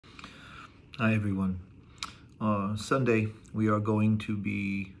Hi everyone. Sunday we are going to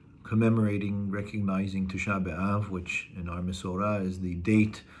be commemorating, recognizing Tish'a B'Av, which in our Mesorah is the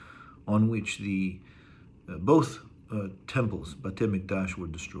date on which the both temples, Batei Mikdash, were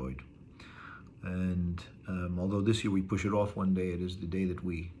destroyed. And although this year we push it off one day, it is the day that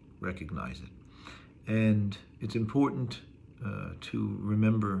we recognize it. And it's important to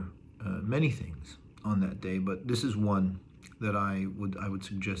remember many things on that day, but this is one that I would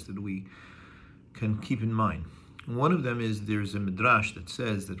suggest that we can keep in mind. One of them is there's a Midrash that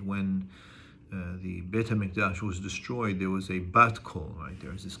says that when the Beit HaMikdash was destroyed, there was a bat kol, right?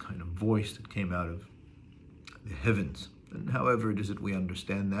 There was this kind of voice that came out of the heavens. And however it is that we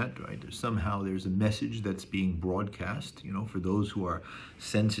understand that, right? There's a message that's being broadcast, for those who are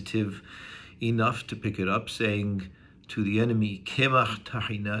sensitive enough to pick it up, saying to the enemy, Kemach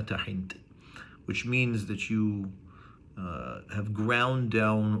tahina tahint, which means that you have ground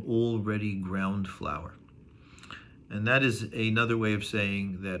down already ground flour. And that is another way of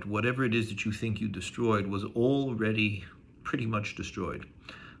saying that whatever it is that you think you destroyed was already pretty much destroyed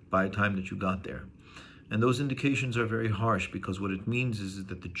by the time that you got there. And those indications are very harsh, because what it means is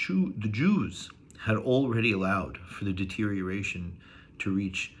that the Jews had already allowed for the deterioration to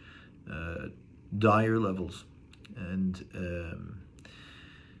reach dire levels. And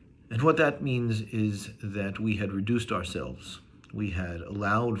what that means is that we had reduced ourselves. We had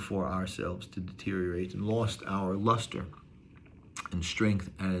allowed for ourselves to deteriorate and lost our luster and strength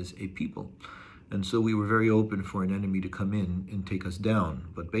as a people. And so we were very open for an enemy to come in and take us down.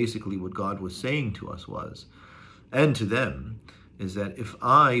 But basically what God was saying to us was, and to them, is that if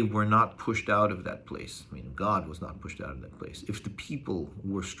I were not pushed out of that place, meaning God was not pushed out of that place, if the people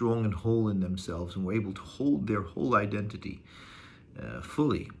were strong and whole in themselves and were able to hold their whole identity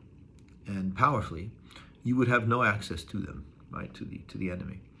fully and powerfully, you would have no access to them, right, to the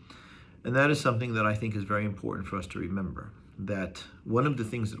enemy. And that is something that I think is very important for us to remember, that one of the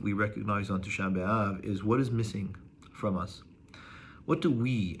things that we recognize on Tish'a B'Av is what is missing from us. What do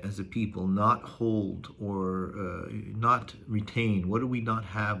we as a people not hold or not retain? What do we not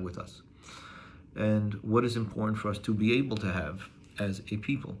have with us? And what is important for us to be able to have as a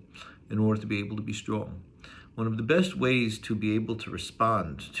people in order to be able to be strong? One of the best ways to be able to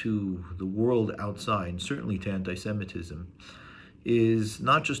respond to the world outside, certainly to anti-Semitism, is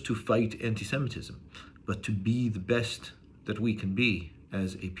not just to fight anti-Semitism, but to be the best that we can be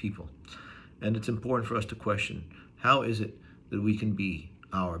as a people. And it's important for us to question, how is it that we can be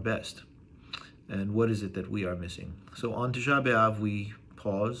our best? And what is it that we are missing? So on Tish'a B'Av, we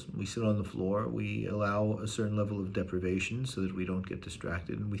pause, we sit on the floor, we allow a certain level of deprivation so that we don't get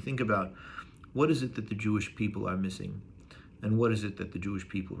distracted, and we think about what is it that the Jewish people are missing, and what is it that the Jewish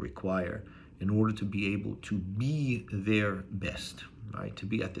people require in order to be able to be their best, right? To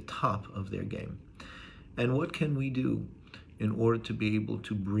be at the top of their game. And what can we do in order to be able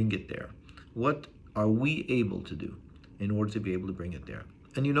to bring it there? What are we able to do in order to be able to bring it there?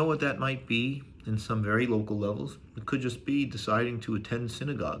 And you know what that might be in some very local levels? It could just be deciding to attend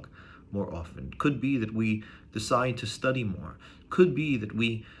synagogue more often. It could be that we decide to study more. It could be that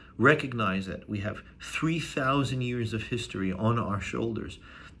we recognize that we have 3,000 years of history on our shoulders,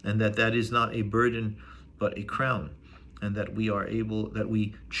 and that is not a burden but a crown, and that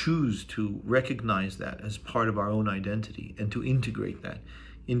we choose to recognize that as part of our own identity and to integrate that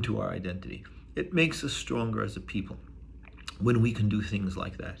into our identity. It makes us stronger as a people when we can do things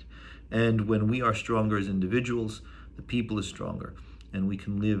like that. And when we are stronger as individuals, the people is stronger, and we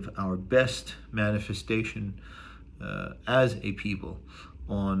can live our best manifestation as a people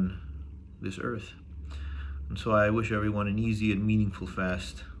on this earth. And so I wish everyone an easy and meaningful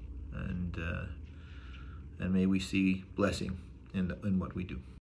fast, and may we see blessing in what we do.